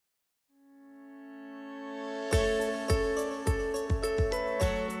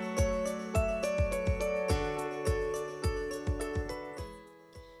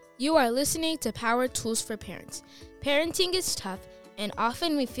You are listening to Power Tools for Parents. Parenting is tough, and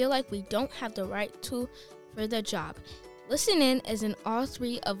often we feel like we don't have the right tool for the job. Listen in as in all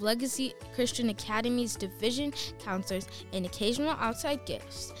three of Legacy Christian Academy's division counselors and occasional outside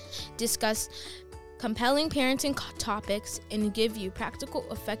guests discuss compelling parenting topics and give you practical,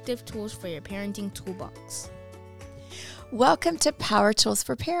 effective tools for your parenting toolbox. Welcome to Power Tools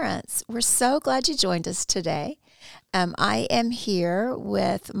for Parents. We're so glad you joined us today. I am here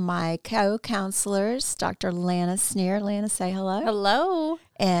with my co-counselors, Dr. Lana Sneer. Lana, say hello. Hello.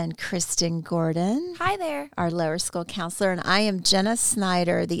 And Kristen Gordon. Hi there. Our lower school counselor. And I am Jenna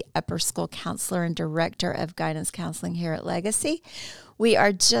Snyder, the upper school counselor and director of guidance counseling here at Legacy. We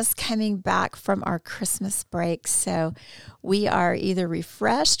are just coming back from our Christmas break, so we are either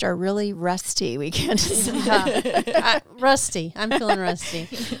refreshed or really rusty. We can't decide. Rusty. I'm feeling rusty.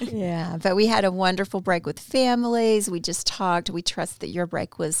 Yeah, but we had a wonderful break with families. We just talked. We trust that your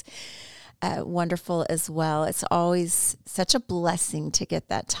break was wonderful as well. It's always such a blessing to get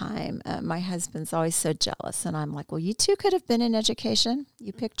that time. My husband's always so jealous, and I'm like, well, you two could have been in education.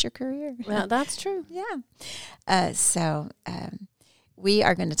 You picked your career. Well, that's true. Yeah. We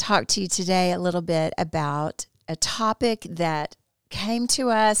are going to talk to you today a little bit about a topic that came to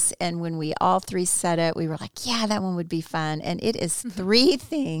us, and when we all three said it, we were like, yeah, that one would be fun. And it is 3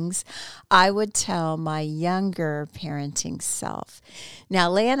 things I would tell my younger parenting self. Now,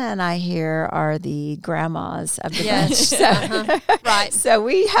 Lana and I here are the grandmas of the bunch. So, right. So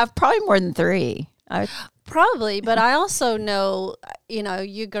we have probably more than 3. Probably, but I also know,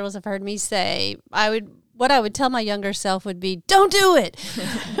 you girls have heard me say, what I would tell my younger self would be, don't do it.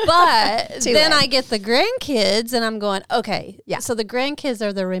 But then I get the grandkids and I'm going, okay, yeah. So the grandkids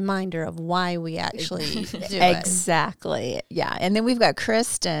are the reminder of why we actually do it. Exactly. Yeah. And then we've got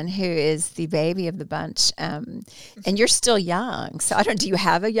Kristen, who is the baby of the bunch. And you're still young. So do you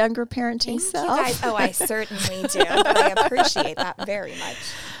have a younger parenting self? You guys. Oh, I certainly do. But I appreciate that very much.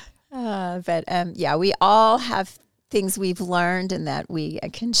 We all have things we've learned and that we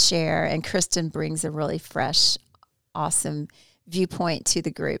can share. And Kristen brings a really fresh, awesome viewpoint to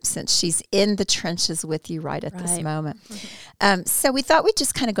the group since she's in the trenches with you right at this moment. So we thought we'd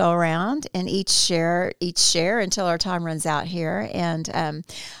just kind of go around and each share until our time runs out here. And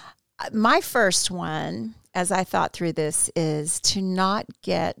my first one, as I thought through this, is to not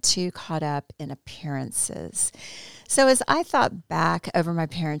get too caught up in appearances. So as I thought back over my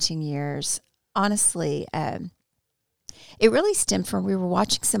parenting years, honestly, it really stemmed from we were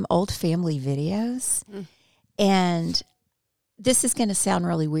watching some old family videos, and this is going to sound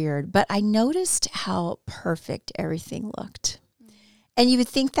really weird, but I noticed how perfect everything looked. And you would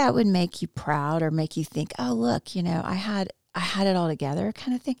think that would make you proud or make you think, oh, look, I had it all together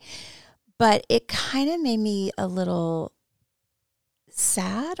kind of thing. But it kind of made me a little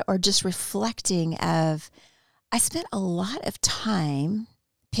sad or just reflecting of I spent a lot of time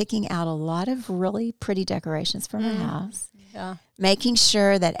picking out a lot of really pretty decorations for my house, making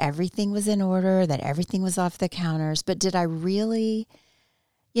sure that everything was in order, that everything was off the counters. But did I really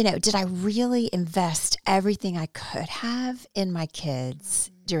invest everything I could have in my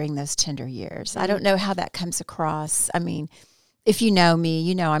kids during those tender years? I don't know how that comes across. I mean, if you know me,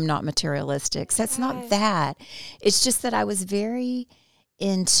 you know I'm not materialistic. So it's not that. It's just that I was very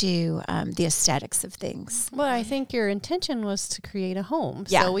into the aesthetics of things. Well, I think your intention was to create a home.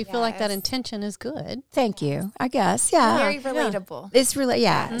 Yeah. So we feel like that intention is good. Thank you. I guess. Yeah. Very relatable. It's really,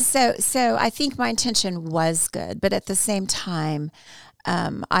 So I think my intention was good, but at the same time,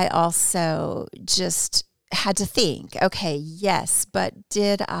 I also just had to think, okay, yes, but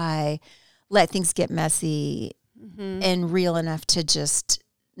did I let things get messy and real enough to just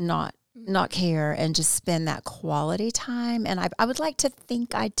not care and just spend that quality time? And I would like to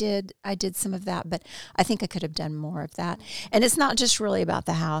think I did some of that, but I think I could have done more of that. And it's not just really about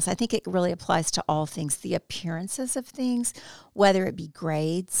the house. I think it really applies to all things, the appearances of things, whether it be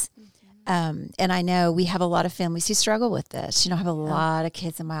grades. And I know we have a lot of families who struggle with this. I have a lot of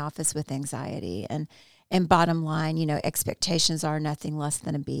kids in my office with anxiety, and bottom line, expectations are nothing less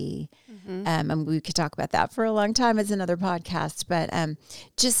than a B. And we could talk about that for a long time as another podcast. But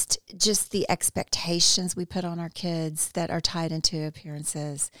just the expectations we put on our kids that are tied into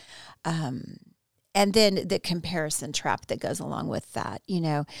appearances, and then the comparison trap that goes along with that.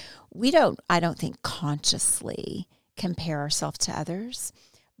 I don't think consciously compare ourselves to others.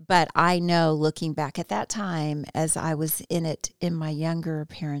 But I know looking back at that time as I was in it in my younger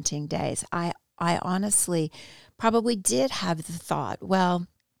parenting days, I honestly probably did have the thought, well,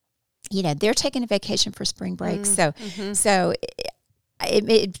 they're taking a vacation for spring break. So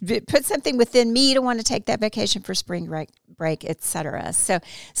it put something within me to want to take that vacation for spring break, etc. So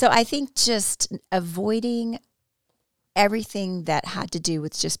I think just avoiding everything that had to do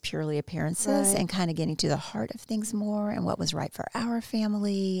with just purely appearances and kind of getting to the heart of things more and what was right for our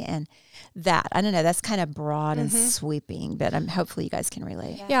family and that. I don't know, that's kind of broad and sweeping, but hopefully you guys can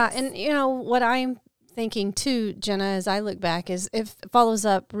relate. Yes. Yeah, and what I'm thinking too, Jenna, as I look back, is if it follows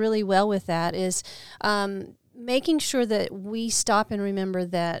up really well with that is making sure that we stop and remember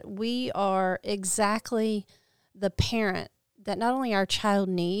that we are exactly the parent that not only our child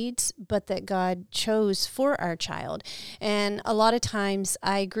needs, but that God chose for our child. And a lot of times,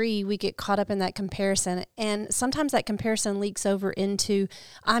 I agree, we get caught up in that comparison. And sometimes that comparison leaks over into,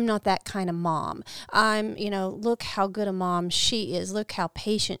 I'm not that kind of mom. Look how good a mom she is. Look how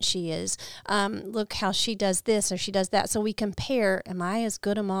patient she is. Look how she does this or she does that. So we compare, am I as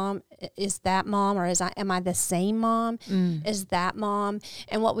good a mom? Is that mom? Or am I the same mom? Is that mom?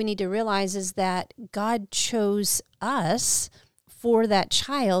 And what we need to realize is that God chose us for that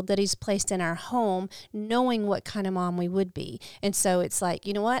child that he's placed in our home, knowing what kind of mom we would be. And so it's like,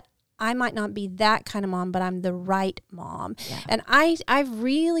 you know what? I might not be that kind of mom, but I'm the right mom. Yeah. And I've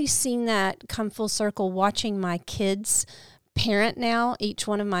really seen that come full circle watching my kids parent now. Each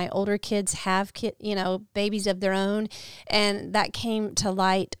one of my older kids have babies of their own, and that came to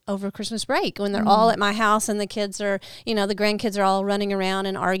light over Christmas break when they're all at my house and the kids are, the grandkids are all running around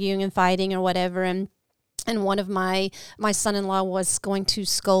and arguing and fighting or whatever. And one of my son-in-law was going to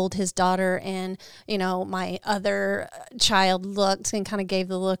scold his daughter, and, my other child looked and kind of gave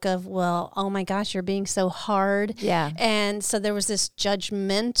the look of, well, oh my gosh, you're being so hard. Yeah. And so there was this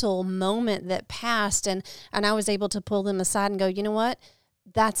judgmental moment that passed, and I was able to pull them aside and go, you know what?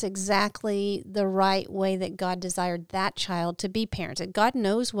 That's exactly the right way that God desired that child to be parented. God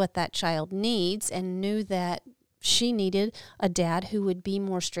knows what that child needs and knew that she needed a dad who would be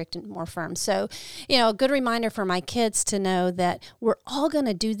more strict and more firm. So, a good reminder for my kids to know that we're all going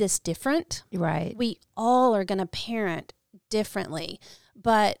to do this different. Right. We all are going to parent differently,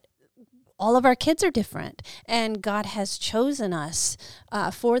 but all of our kids are different, and God has chosen us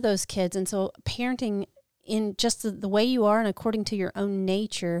for those kids. And so parenting in just the way you are and according to your own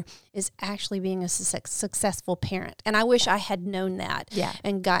nature is actually being a successful parent. And I wish I had known that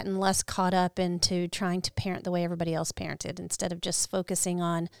and gotten less caught up into trying to parent the way everybody else parented instead of just focusing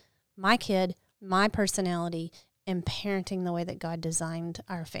on my kid, my personality, and parenting the way that God designed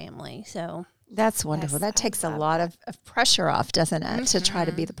our family. So that's wonderful. That takes a lot of pressure off, doesn't it? To try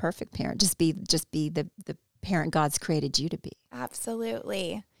to be the perfect parent. Just be the parent God's created you to be.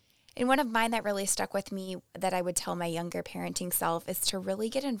 Absolutely. And one of mine that really stuck with me that I would tell my younger parenting self is to really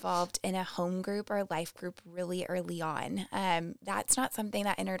get involved in a home group or life group really early on. That's not something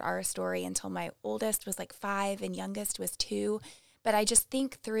that entered our story until my oldest was like 5 and youngest was 2. But I just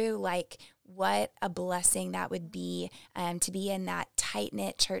think through what a blessing that would be to be in that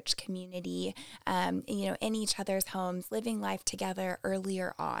tight-knit church community, in each other's homes, living life together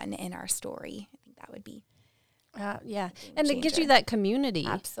earlier on in our story. I think that would be and it gives you that community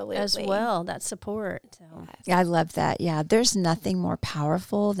absolutely as well, that support. So. Yes. Yeah, I love that. Yeah, there's nothing more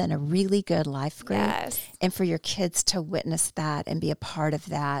powerful than a really good life group, and for your kids to witness that and be a part of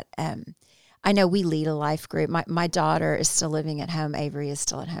that. I know we lead a life group. My daughter is still living at home. Avery is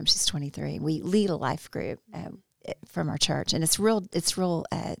still at home. She's 23. We lead a life group from our church, and it's real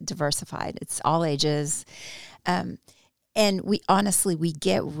diversified. It's all ages. And we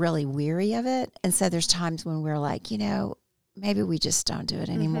get really weary of it. And so there's times when we're like, maybe we just don't do it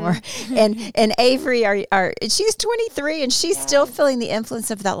anymore. And Avery, she's 23 and she's still feeling the influence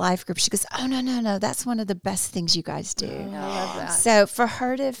of that life group. She goes, oh, no, that's one of the best things you guys do. I love that. So for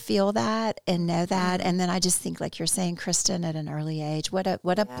her to feel that and know that, and then I just think, like you're saying, Kristen, at an early age, what a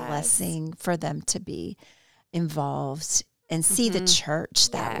blessing for them to be involved and see the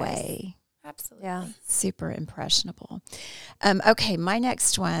church that way. Absolutely. Yeah. Super impressionable. Okay, my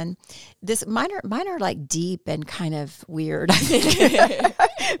next one. Mine are like deep and kind of weird, I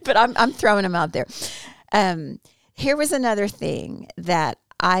think. But I'm throwing them out there. Here was another thing that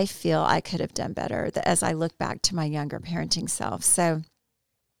I feel I could have done better as I look back to my younger parenting self. So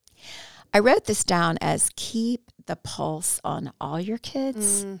I wrote this down as keep the pulse on all your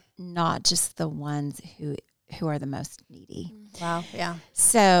kids, not just the ones who are the most needy. Wow, yeah.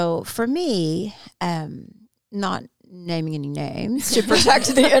 So for me, not naming any names to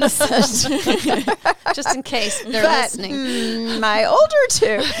protect the innocent. Just in case they're listening. My older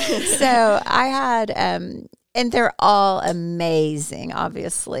two. So I had And they're all amazing,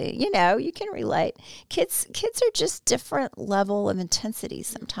 obviously. You know, you can relate. Kids are just different level of intensity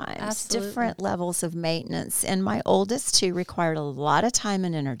sometimes. Absolutely. Different levels of maintenance. And my oldest two required a lot of time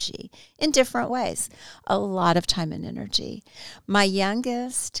and energy in different ways. A lot of time and energy. My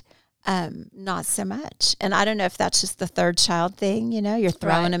youngest, not so much. And I don't know if that's just the third child thing, you know, you're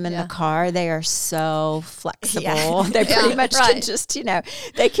throwing them in the car. They are so flexible. Yeah. They pretty much can just, you know,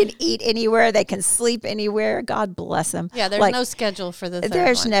 they can eat anywhere. They can sleep anywhere. God bless them. Yeah, there's no schedule for the third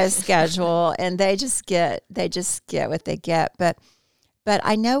There's one. no schedule. And they just get what they get. But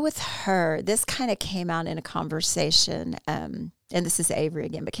I know with her, this kind of came out in a conversation, and this is Avery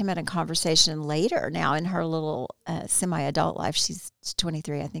again, but came out in conversation later now in her little semi-adult life. She's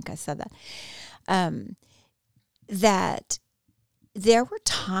 23, I think I said that. That there were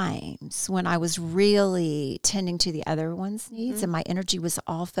times when I was really tending to the other one's needs and my energy was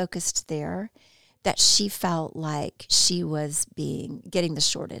all focused there, that she felt like she was getting the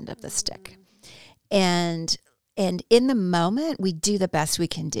short end of the stick. And in the moment, we do the best we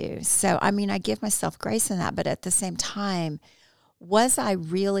can do. So, I mean, I give myself grace in that, but at the same time, was I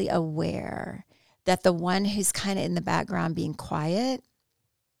really aware that the one who's kind of in the background being quiet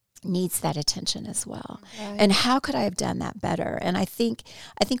needs that attention as well? Right. And how could I have done that better? And I think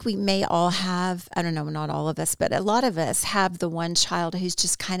we may all have, I don't know, not all of us, but a lot of us have the one child who's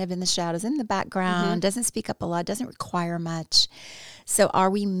just kind of in the shadows, in the background, doesn't speak up a lot, doesn't require much. So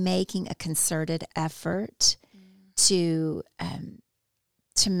are we making a concerted effort to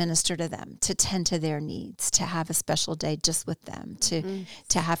minister to them, to tend to their needs, to have a special day just with them, to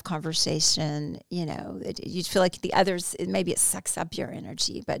have conversation? You know, you feel like the others, maybe it sucks up your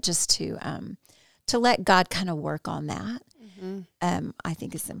energy, but just to let God kind of work on that, I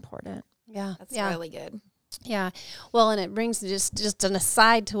think is important. Yeah, that's really good. Yeah, well, and it brings just an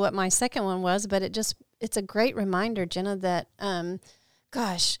aside to what my second one was, but it's a great reminder, Jenna, that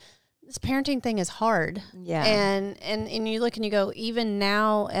gosh, this parenting thing is hard. Yeah. And you look and you go, even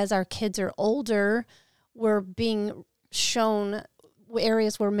now as our kids are older, we're being shown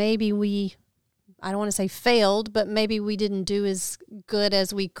areas where maybe I don't want to say failed, but maybe we didn't do as good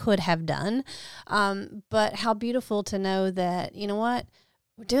as we could have done. But how beautiful to know that, you know what,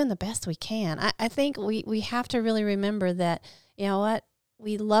 we're doing the best we can. I think we have to really remember that, you know what,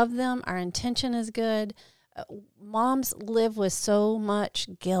 we love them. Our intention is good. Moms live with so much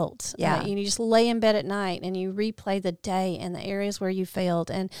guilt. Yeah. You just lay in bed at night and you replay the day and the areas where you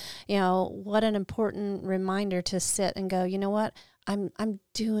failed. And, you know, what an important reminder to sit and go, you know what, I'm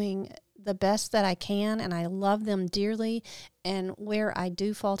doing the best that I can, and I love them dearly. And where I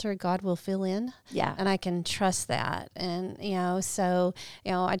do falter, God will fill in. Yeah. And I can trust that. And, you know, so,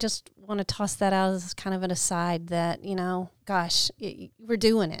 you know, I just want to toss that out as kind of an aside that, you know, gosh, we're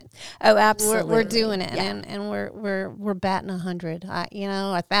doing it. Oh, absolutely. We're doing it. Yeah. And we're batting 100,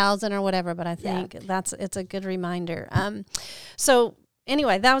 1,000 or whatever. But I think it's a good reminder. So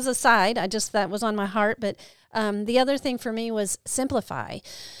anyway, that was a side. That was on my heart. But the other thing for me was simplify.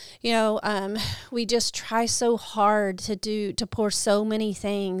 You know, we just try so hard to pour so many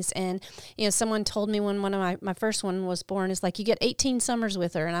things. And, you know, someone told me when one of my first one was born, is like, you get 18 summers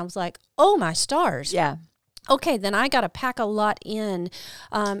with her. And I was like, oh, my stars. Yeah. Okay, then I got to pack a lot in.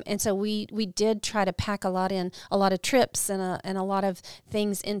 And so we did try to pack a lot in, a lot of trips and a lot of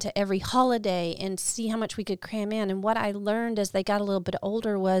things into every holiday and see how much we could cram in. And what I learned as they got a little bit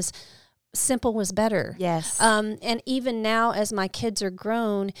older was simple was better. Yes. And even now, as my kids are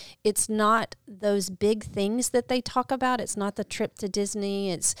grown, it's not those big things that they talk about. It's not the trip to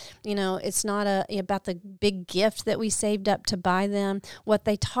Disney. It's, you know, it's not about the big gift that we saved up to buy them. What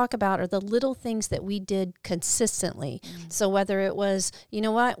they talk about are the little things that we did consistently. So whether it was, you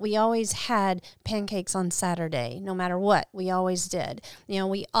know what, we always had pancakes on Saturday, no matter what, we always did. You know,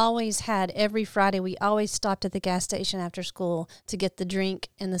 we always had every Friday, we always stopped at the gas station after school to get the drink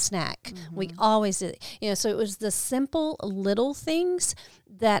and the snack. We always did, you know, so it was the simple little things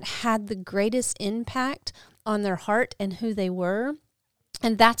that had the greatest impact on their heart and who they were.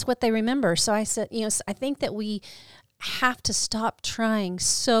 And that's what they remember. So I said, you know, I think that we have to stop trying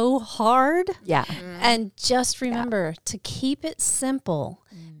so hard. Yeah. And just remember to keep it simple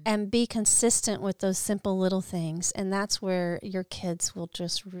and be consistent with those simple little things. And that's where your kids will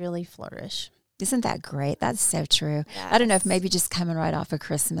just really flourish. Isn't that great? That's so true. Yes. I don't know if maybe just coming right off of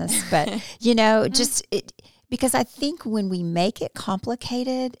Christmas, but, you know, because I think when we make it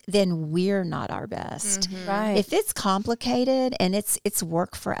complicated, then we're not our best. Right. If it's complicated and it's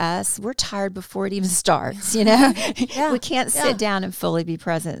work for us, we're tired before it even starts, you know? We can't sit down and fully be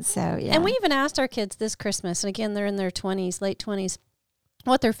present. So, yeah. And we even asked our kids this Christmas, and again, they're in their 20s, late 20s,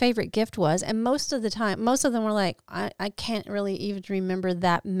 what their favorite gift was. And most of them were like, I can't really even remember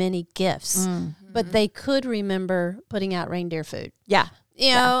that many gifts, but they could remember putting out reindeer food. Yeah.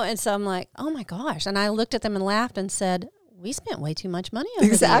 You know, and so I'm like, oh my gosh. And I looked at them and laughed and said, we spent way too much money over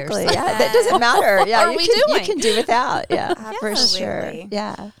Exactly. the years. Yeah, that doesn't matter. Yeah, What are we you doing? can do without. Yeah, for sure. Absolutely.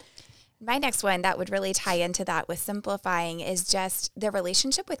 Yeah. My next one that would really tie into that with simplifying is just the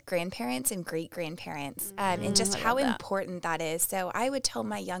relationship with grandparents and great grandparents, and just how important that is. So I would tell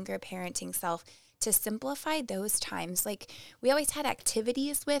my younger parenting self to simplify those times. Like, we always had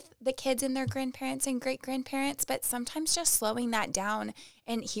activities with the kids and their grandparents and great grandparents, but sometimes just slowing that down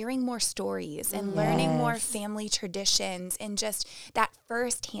and hearing more stories and learning more family traditions and just that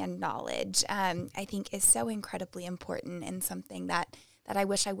firsthand knowledge, I think is so incredibly important and something that I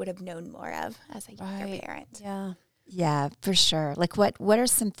wish I would have known more of as a younger parent. Yeah. Yeah, for sure. Like, what are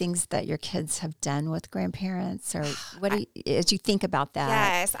some things that your kids have done with grandparents, or what as you think about that?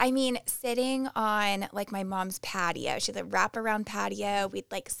 Yes. I mean, sitting on like my mom's patio, she had a wraparound patio. We'd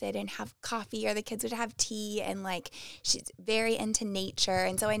like sit and have coffee, or the kids would have tea, and like she's very into nature.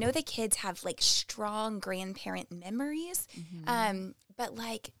 And so I know the kids have like strong grandparent memories. But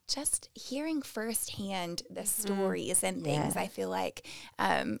like just hearing firsthand the stories and things, I feel like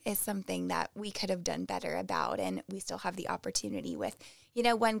is something that we could have done better about. And we still have the opportunity with, you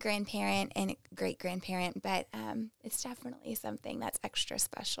know, one grandparent and great grandparent, but it's definitely something that's extra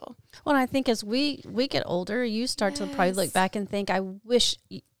special. Well, I think as we get older, you start to probably look back and think, I wish,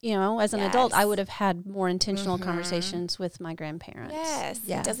 you know, as an adult, I would have had more intentional conversations with my grandparents. Yes.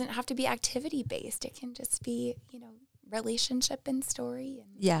 Yeah. It doesn't have to be activity based. It can just be, you know, relationship and story.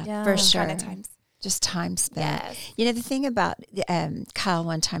 And For sure. Kind of times. Just time spent. Yes. You know, the thing about Kyle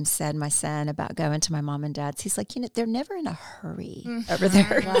one time said, my son, about going to my mom and dad's, he's like, you know, they're never in a hurry over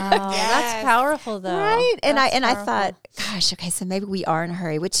there. Wow, that's powerful though. Right. And That's I powerful. thought, gosh, okay, so maybe we are in a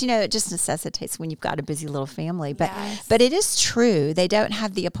hurry, which, you know, it just necessitates when you've got a busy little family. But but it is true. They don't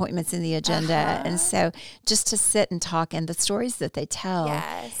have the appointments in the agenda. And so just to sit and talk, and the stories that they tell,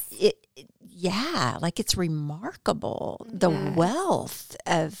 like it's remarkable, the wealth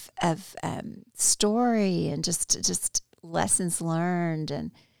of story and just lessons learned,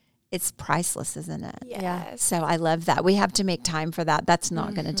 and it's priceless, isn't it? Yes. So I love that. We have to make time for that. That's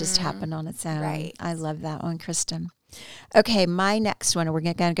not going to just happen on its own. Right. I love that one, Kristen. Okay, my next one, we're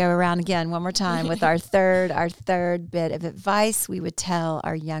going to go around again one more time with our third bit of advice we would tell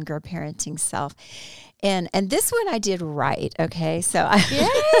our younger parenting self. And this one I did right, okay? So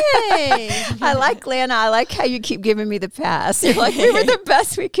I like Lana. I like how you keep giving me the pass. You're like, we were the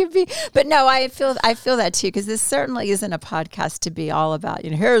best we could be. But no, I feel that too, because this certainly isn't a podcast to be all about, you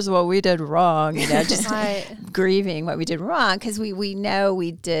know, here's what we did wrong, you know, just grieving what we did wrong, because we know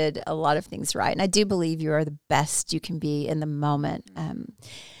we did a lot of things right. And I do believe you are the best you can be in the moment.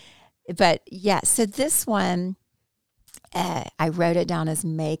 But yeah, so this one, I wrote it down as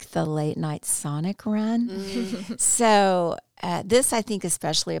make the late night Sonic run. So this, I think,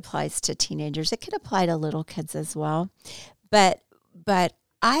 especially applies to teenagers. It could apply to little kids as well. But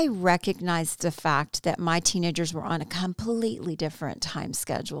I recognized the fact that my teenagers were on a completely different time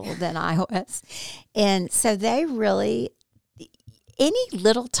schedule than I was. And so they really, any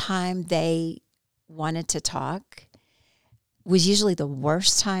little time they wanted to talk was usually the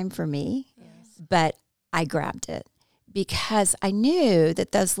worst time for me. But I grabbed it, because I knew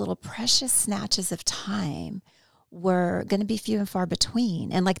that those little precious snatches of time were going to be few and far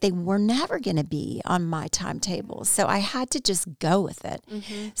between, and like they were never going to be on my timetable. So I had to just go with it.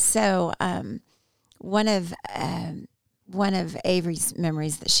 So one of Avery's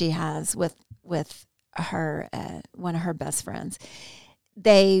memories that she has with her one of her best friends,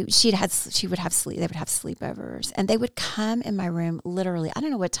 they would have sleepovers, and they would come in my room literally. I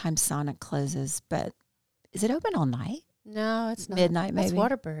don't know what time Sonic closes, but is it open all night? No, it's not. Midnight, maybe? It's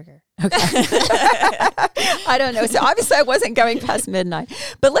Whataburger. Okay. I don't know. So obviously I wasn't going past midnight.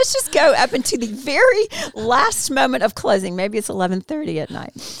 But let's just go up into the very last moment of closing. Maybe it's 11:30 at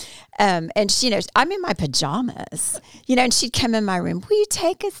night. And she, you know, I'm in my pajamas, you know, and she'd come in my room. Will you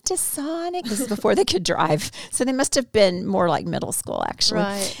take us to Sonic? This is before they could drive. So they must have been more like middle school, actually.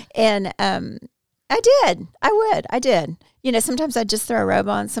 Right. And I did. You know, sometimes I'd just throw a robe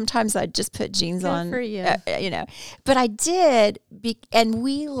on. Sometimes I'd just put jeans on. Good for you. You know, but I did. And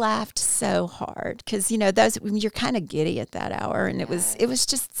we laughed so hard because, you know, you're kind of giddy at that hour. And it was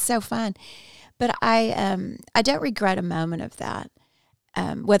just so fun. But I don't regret a moment of that.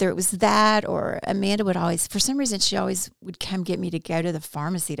 Whether it was that or Amanda would always, for some reason, she always would come get me to go to the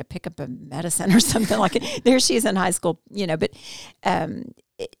pharmacy to pick up a medicine or something like it. There she is in high school, you know, but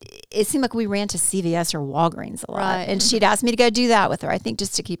it seemed like we ran to CVS or Walgreens a lot. Right. And she'd ask me to go do that with her, I think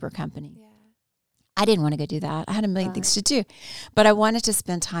just to keep her company. Yeah. I didn't want to go do that. I had a million things to do, but I wanted to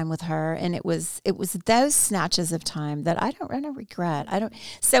spend time with her. And it was those snatches of time that I don't regret.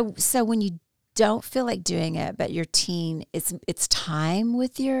 So when you don't feel like doing it, but your teen, it's time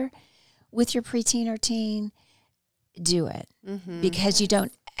with your preteen or teen, do it, because you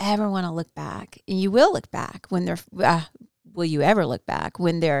don't ever want to look back. And you will look back when they're, will you ever look back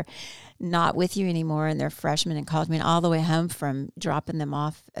when they're not with you anymore and they're freshmen in college? I mean, all the way home from dropping them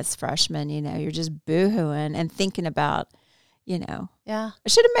off as freshmen, you're just boohooing and thinking about, I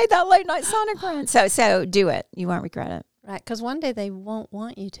should have made that late night Sonic run. So do it. You won't regret it. Right, because one day they won't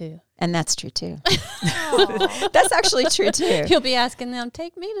want you to. And that's true, too. That's actually true, too. You'll be asking them,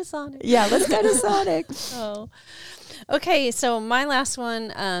 take me to Sonic. Yeah, let's go to Sonic. Oh. Okay, so my last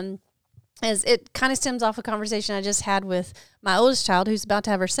one is it kind of stems off a conversation I just had with my oldest child who's about to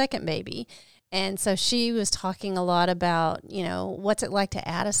have her second baby. And so she was talking a lot about, what's it like to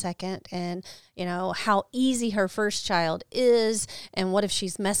add a second and, how easy her first child is. And what if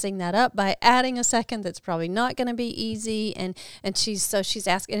she's messing that up by adding a second that's probably not going to be easy. And she's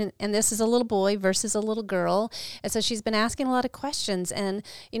asking, and this is a little boy versus a little girl. And so she's been asking a lot of questions. And,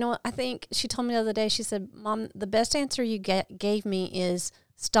 I think she told me the other day, she said, Mom, the best answer you gave me is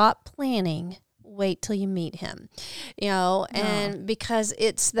stop planning. Wait till you meet him, and because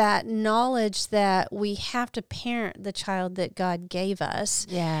it's that knowledge that we have to parent the child that God gave us.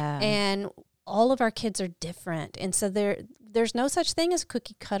 Yeah. And all of our kids are different. And so there's no such thing as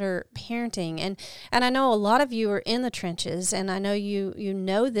cookie cutter parenting. And I know a lot of you are in the trenches, and I know you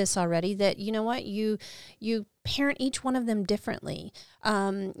know this already, that you parent each one of them differently.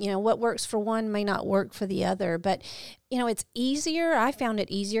 What works for one may not work for the other, but it's easier. I found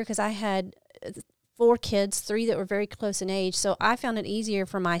it easier because I had 4 kids, 3 that were very close in age. So I found it easier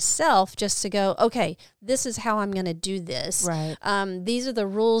for myself just to go, okay, this is how I'm going to do this. Right. These are the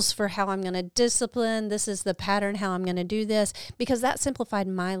rules for how I'm going to discipline. This is the pattern how I'm going to do this, because that simplified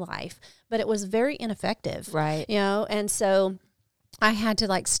my life. But it was very ineffective. Right. And so I had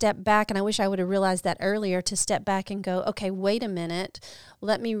to step back, and I wish I would have realized that earlier, to step back and go, okay, wait a minute.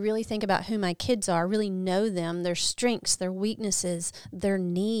 Let me really think about who my kids are, really know them, their strengths, their weaknesses, their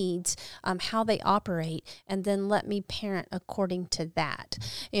needs, how they operate, and then let me parent according to that.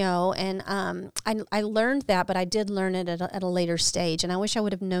 And I learned that, but I did learn it at a later stage, and I wish I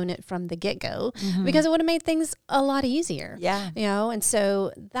would have known it from the get-go, because it would have made things a lot easier. Yeah. And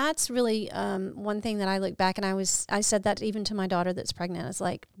so that's really one thing that I look back, and I said that even to my daughter that's pregnant. It's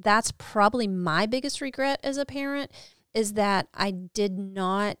like, that's probably my biggest regret as a parent, is that I did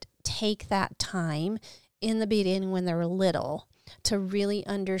not take that time in the beginning when they were little to really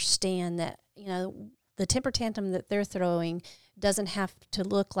understand that, the temper tantrum that they're throwing doesn't have to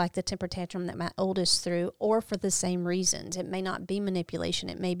look like the temper tantrum that my oldest threw, or for the same reasons. It may not be manipulation.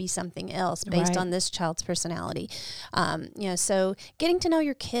 It may be something else based on this child's personality. So getting to know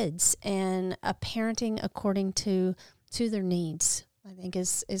your kids and parenting according to their needs, I think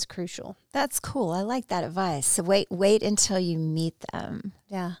is crucial. That's cool. I like that advice. So wait until you meet them.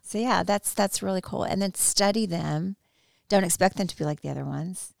 Yeah. So yeah, that's really cool. And then study them. Don't expect them to be like the other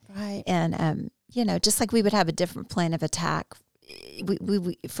ones. Right. And just like we would have a different plan of attack,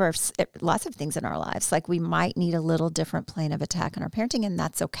 we for lots of things in our lives, like we might need a little different plan of attack in our parenting, and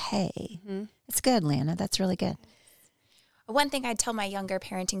that's okay. Mm-hmm. It's good, Lana. That's really good. One thing I'd tell my younger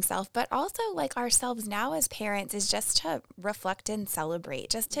parenting self, but also ourselves now as parents, is just to reflect and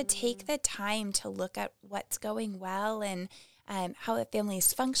celebrate, just to take the time to look at what's going well, and how the family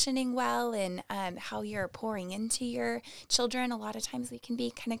is functioning well, and how you're pouring into your children. A lot of times we can be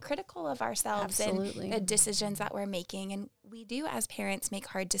kind of critical of ourselves and the decisions that we're making. And we do, as parents, make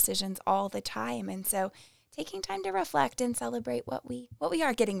hard decisions all the time. And so taking time to reflect and celebrate what we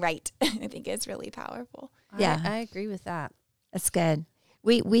are getting right, I think is really powerful. Yeah, I agree with that. That's good.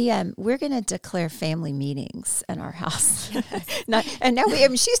 We're going to declare family meetings in our house.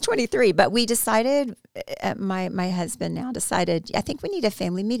 She's 23, but we decided, my husband now decided, I think we need a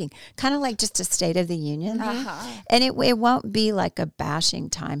family meeting, kind of like just a State of the Union. Uh-huh. And it won't be like a bashing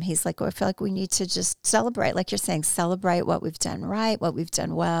time. He's like, I feel like we need to just celebrate, like you're saying, celebrate what we've done right, what we've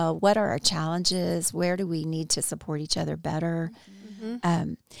done well, what are our challenges, where do we need to support each other better.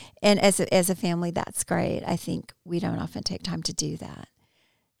 Mm-hmm. And as a family, that's great. I think we don't often take time to do that.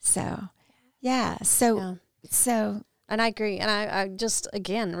 So, yeah. So, and I agree. And I just,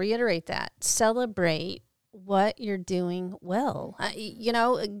 again, reiterate that. Celebrate what you're doing well.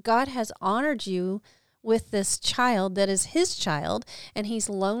 God has honored you with this child that is his child, and he's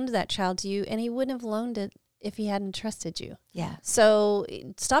loaned that child to you, and he wouldn't have loaned it if he hadn't trusted you. Yeah. So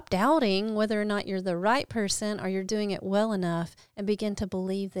stop doubting whether or not you're the right person or you're doing it well enough, and begin to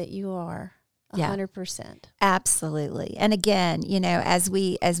believe that you are 100%. Absolutely. And again, as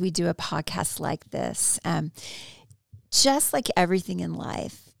we do a podcast like this, just like everything in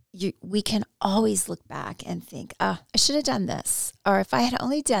life, we can always look back and think, I should have done this, or if I had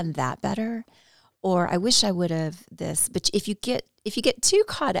only done that better, or I wish I would have this. But if you get too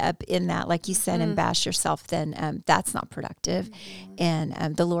caught up in that, like you said, and bash yourself, then that's not productive.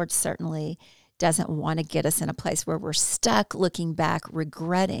 And the Lord certainly doesn't want to get us in a place where we're stuck looking back,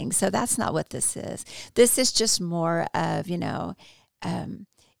 regretting. So that's not what this is. This is just more of,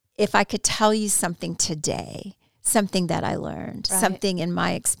 if I could tell you something today, something that I learned, something in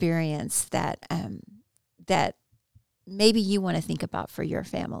my experience that that maybe you want to think about for your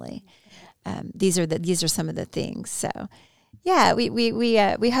family. These are some of the things. So, yeah,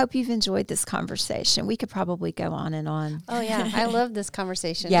 we hope you've enjoyed this conversation. We could probably go on and on. Oh yeah, I love this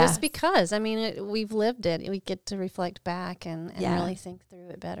conversation. Yeah. Just because we've lived it, we get to reflect back and really think through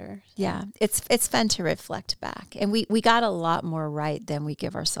it better. So. Yeah, it's fun to reflect back, and we got a lot more right than we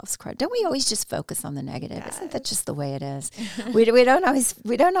give ourselves credit. Don't we always just focus on the negative? Yes. Isn't that just the way it is? we don't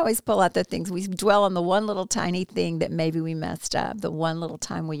always pull out the things. We dwell on the one little tiny thing that maybe we messed up, the one little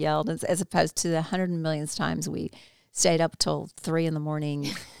time we yelled, as opposed to the 100 million times we stayed up till 3 a.m,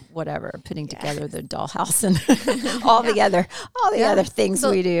 whatever, putting together the dollhouse and all the other things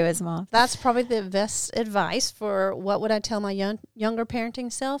we do as moms. That's probably the best advice for what would I tell my younger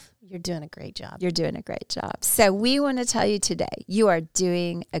parenting self? You're doing a great job. You're doing a great job. So we want to tell you today, you are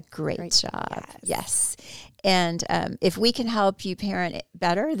doing a great job. Yes. And if we can help you parent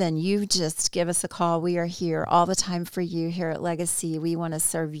better, then you just give us a call. We are here all the time for you here at Legacy. We want to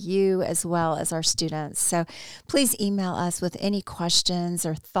serve you as well as our students. So please email us with any questions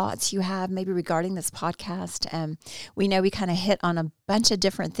or thoughts you have, maybe regarding this podcast. We know we kind of hit on a bunch of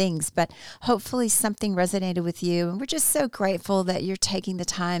different things, but hopefully something resonated with you. And we're just so grateful that you're taking the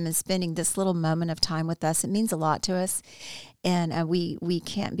time and spending this little moment of time with us. It means a lot to us. And we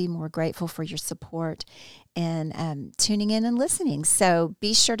can't be more grateful for your support and tuning in and listening. So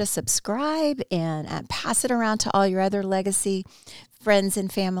be sure to subscribe and pass it around to all your other Legacy friends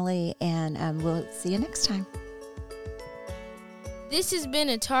and family. And we'll see you next time. This has been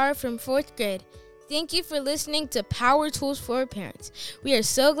Atara from 4th grade. Thank you for listening to Power Tools for Parents. We are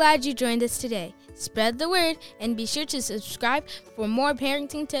so glad you joined us today. Spread the word and be sure to subscribe for more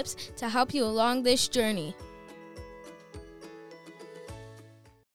parenting tips to help you along this journey.